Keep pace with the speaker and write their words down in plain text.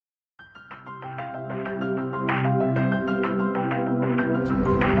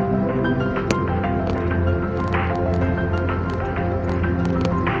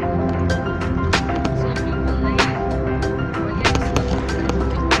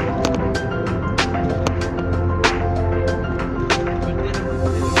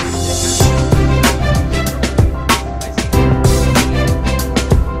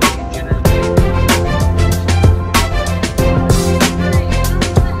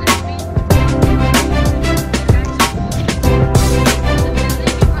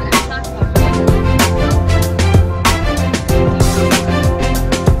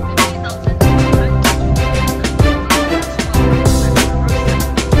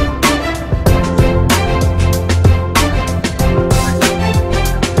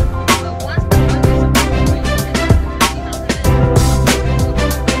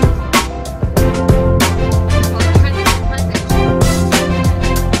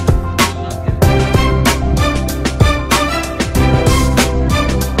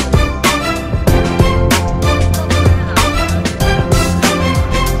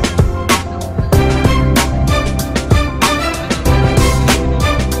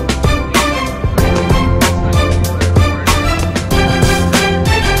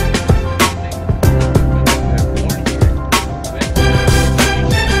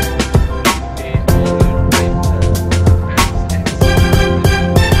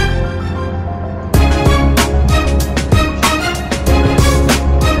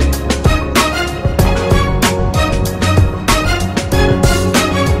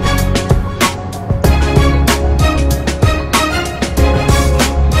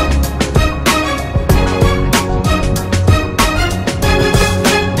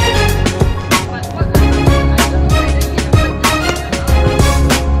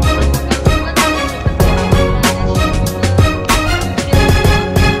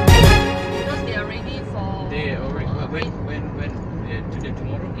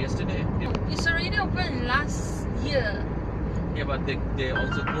they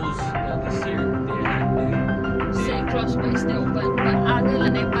also close this year. They Say closed, but it's still open. But other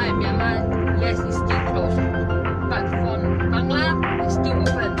than Nepal and Myanmar, yes, it's still closed. But for Bangla, it's still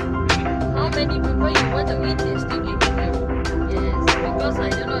open. How many people you want to meet, they're still giving you. Yes, because I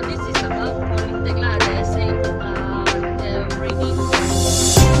don't know, this is about politics lah. They're saying they're bringing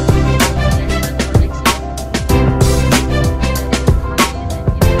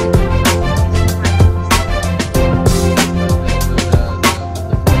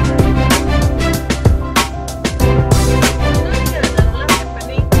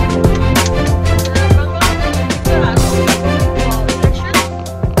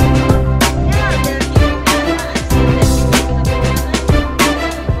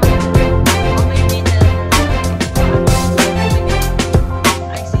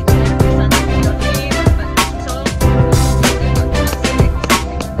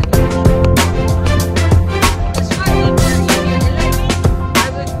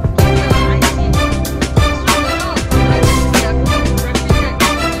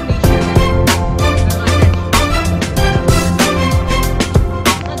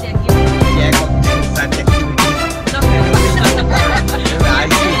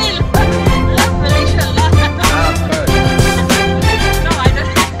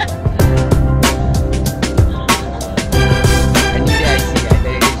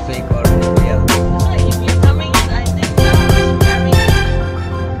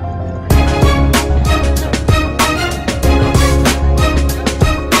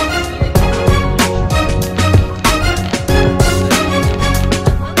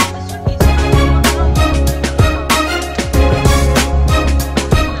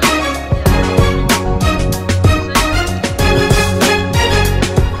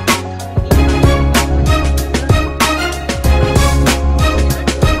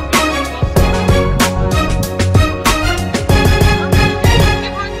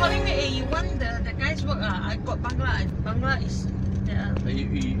Bangla is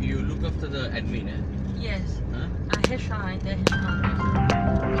you look after the admin, eh? yes. Huh? I HR, the HR.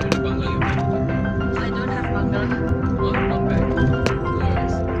 So in Bangla you I don't have Bangla. not bad.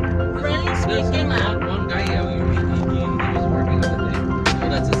 Yes. Friendly speaking,